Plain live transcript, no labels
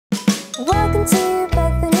Welcome to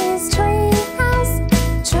Bethany's treehouse,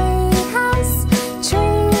 treehouse,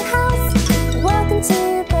 treehouse. Welcome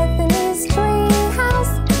to Bethany's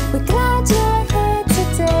treehouse. We're glad you're here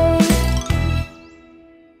today.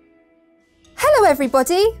 Hello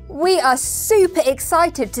everybody, we are super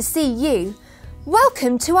excited to see you.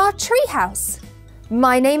 Welcome to our treehouse.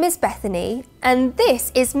 My name is Bethany and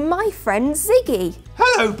this is my friend Ziggy.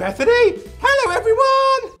 Hello Bethany, hello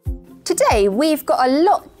everyone. Today we've got a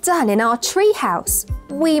lot done in our treehouse.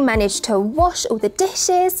 We managed to wash all the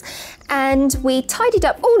dishes and we tidied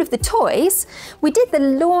up all of the toys. We did the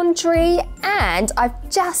laundry and I've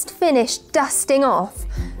just finished dusting off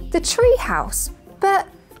the treehouse. But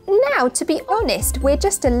now, to be honest, we're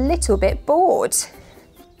just a little bit bored.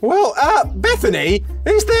 Well, Bethany,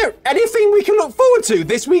 is there anything we can look forward to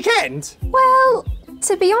this weekend? Well,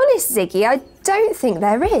 to be honest, Ziggy, I don't think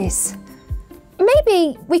there is.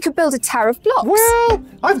 Maybe we could build a tower of blocks. Well,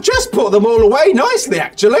 I've just put them all away nicely,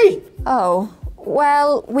 actually. Oh,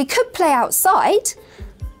 well, we could play outside.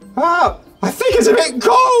 I think it's a bit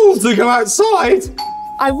cold to go outside.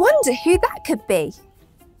 I wonder who that could be.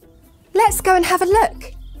 Let's go and have a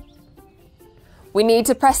look. We need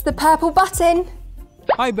to press the purple button.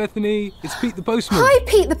 Hi Bethany, it's Pete the Postman. Hi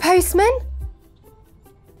Pete the Postman.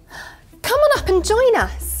 Come on up and join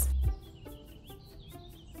us.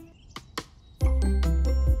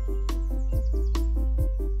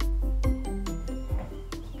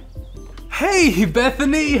 Hey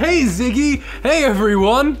Bethany, hey Ziggy, hey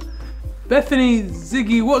everyone. Bethany,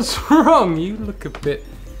 Ziggy, what's wrong? You look a bit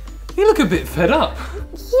fed up.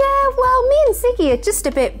 Yeah, well, me and Ziggy are just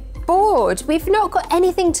a bit bored. We've not got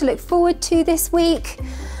anything to look forward to this week.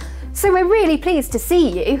 So we're really pleased to see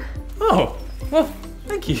you. Oh, well,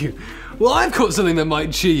 thank you. Well, I've got something that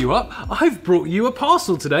might cheer you up. I've brought you a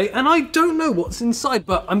parcel today and I don't know what's inside,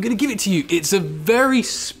 but I'm gonna give it to you. It's a very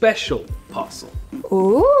special parcel.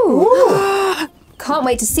 Ooh. Can't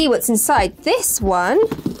wait to see what's inside this one.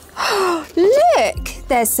 Look,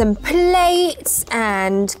 there's some plates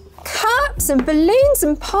and cups and balloons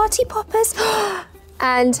and party poppers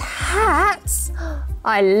and hats.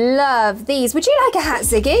 I love these. Would you like a hat,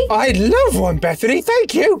 Ziggy? I'd love one, Bethany,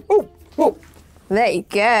 thank you. Oh. There you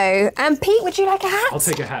go. And Pete, would you like a hat? I'll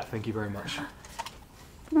take a hat, thank you very much.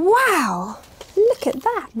 Wow, look at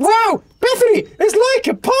that. Wow, Bethany, it's like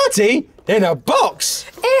a party in a box.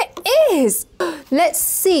 It is. Let's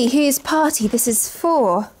see whose party this is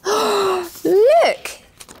for. Look,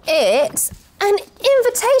 it's an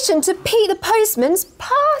invitation to Pete the Postman's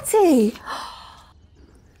party.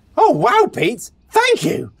 Oh, wow, Pete, thank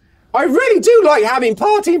you. I really do like having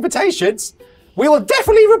party invitations. We will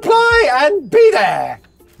definitely reply and be there.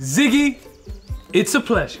 Ziggy, it's a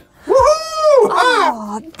pleasure. Woohoo!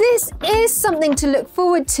 Oh, this is something to look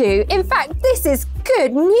forward to. In fact, this is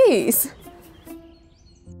good news.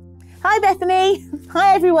 Hi Bethany.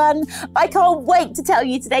 Hi everyone. I can't wait to tell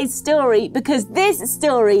you today's story because this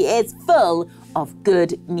story is full of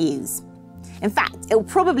good news. In fact, it'll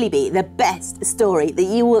probably be the best story that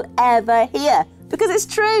you will ever hear because it's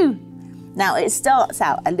true. Now, it starts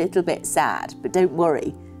out a little bit sad, but don't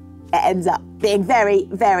worry. It ends up being very,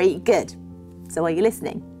 very good. So are you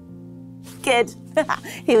listening? Good.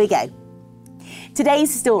 Here we go.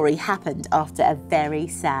 Today's story happened after a very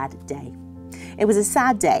sad day. It was a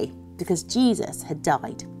sad day because Jesus had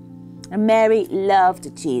died. And Mary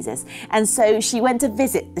loved Jesus, and so she went to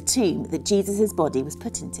visit the tomb that Jesus' body was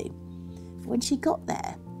put into. When she got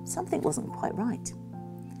there, something wasn't quite right.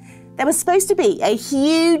 There was supposed to be a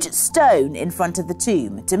huge stone in front of the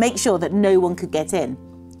tomb to make sure that no one could get in.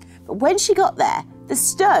 But when she got there, the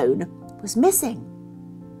stone was missing.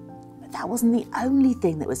 But that wasn't the only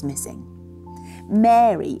thing that was missing.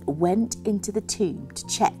 Mary went into the tomb to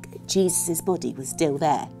check Jesus' body was still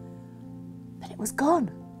there. But it was gone.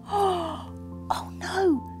 Oh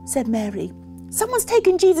no, said Mary. Someone's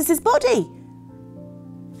taken Jesus' body.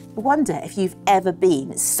 I wonder if you've ever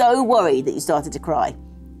been so worried that you started to cry.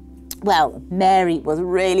 Well, Mary was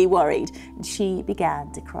really worried and she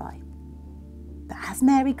began to cry. But as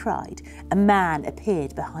Mary cried, a man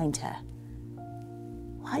appeared behind her.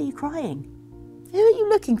 Why are you crying? Who are you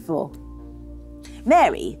looking for?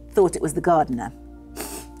 Mary thought it was the gardener.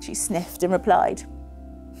 She sniffed and replied,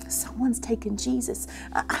 Someone's taken Jesus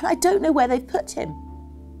and I don't know where they've put him.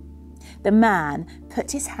 The man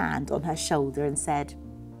put his hand on her shoulder and said,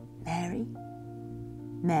 Mary?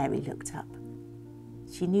 Mary looked up.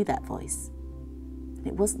 She knew that voice. And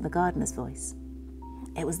it wasn't the gardener's voice.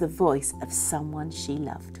 It was the voice of someone she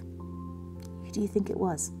loved. Who do you think it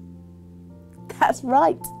was? That's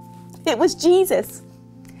right. It was Jesus.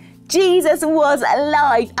 Jesus was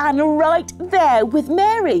alive and right there with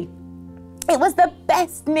Mary. It was the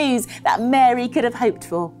best news that Mary could have hoped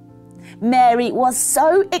for. Mary was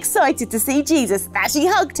so excited to see Jesus that she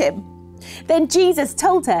hugged him. Then Jesus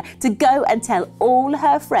told her to go and tell all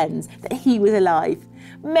her friends that he was alive.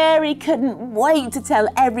 Mary couldn't wait to tell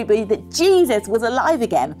everybody that Jesus was alive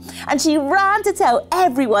again, and she ran to tell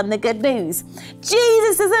everyone the good news.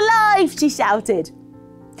 Jesus is alive, she shouted.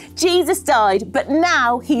 Jesus died, but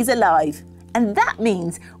now he's alive, and that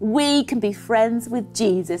means we can be friends with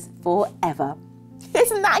Jesus forever.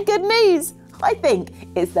 Isn't that good news? I think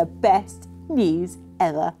it's the best news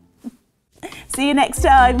ever. See you next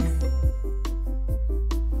time.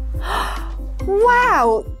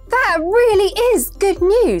 Wow, that really is good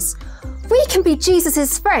news. We can be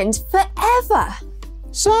Jesus' friend forever.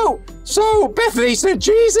 So Bethany said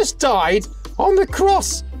Jesus died on the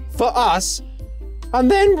cross for us and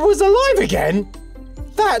then was alive again?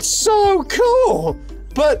 That's so cool.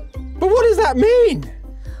 But what does that mean?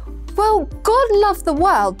 Well, God loved the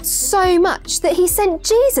world so much that he sent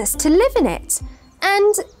Jesus to live in it.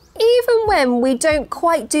 And even when we don't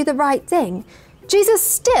quite do the right thing, Jesus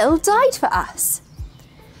still died for us.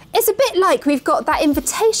 It's a bit like we've got that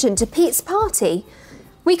invitation to Pete's party.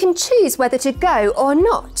 We can choose whether to go or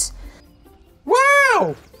not.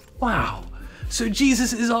 Wow! Wow, so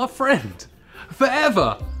Jesus is our friend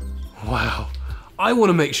forever. Wow, I want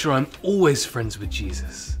to make sure I'm always friends with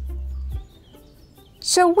Jesus.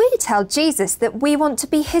 Shall we tell Jesus that we want to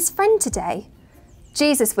be his friend today?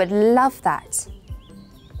 Jesus would love that.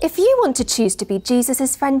 If you want to choose to be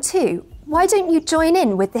Jesus' friend too, why don't you join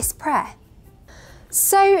in with this prayer?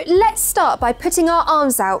 So let's start by putting our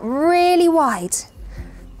arms out really wide.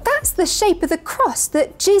 That's the shape of the cross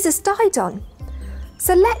that Jesus died on.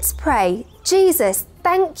 So let's pray, Jesus,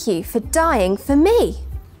 thank you for dying for me.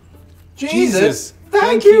 Jesus,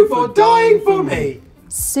 thank you for dying for me.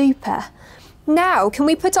 Super. Now can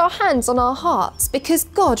we put our hands on our hearts because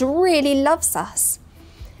God really loves us.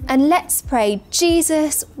 And let's pray,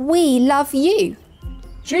 Jesus, we love you.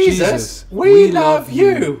 Jesus, we love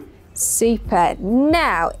you. Super.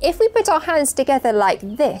 Now, if we put our hands together like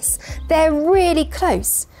this, they're really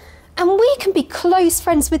close. And we can be close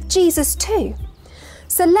friends with Jesus too.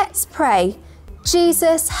 So let's pray,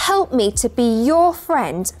 Jesus, help me to be your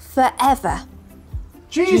friend forever.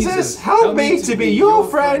 Jesus, help me to be your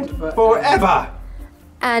friend forever.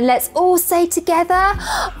 And let's all say together,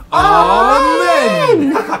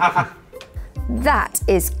 Amen. That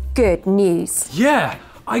is good news. Yeah,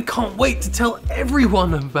 I can't wait to tell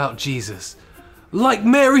everyone about Jesus. Like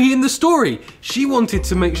Mary in the story, she wanted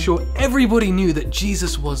to make sure everybody knew that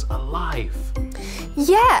Jesus was alive.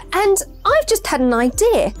 Yeah, and I've just had an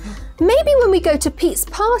idea. Maybe when we go to Pete's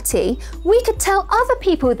party, we could tell other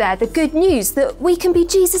people there the good news that we can be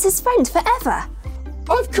Jesus' friend forever.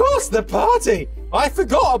 Of course, the party. I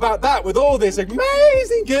forgot about that with all this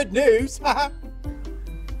amazing good news.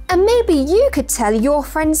 And maybe you could tell your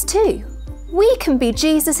friends too. We can be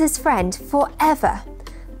Jesus' friend forever.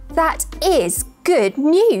 That is good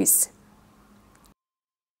news.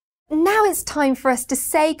 Now it's time for us to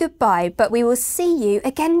say goodbye, but we will see you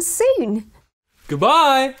again soon.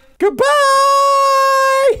 Goodbye. Goodbye!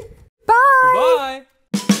 Bye! Bye.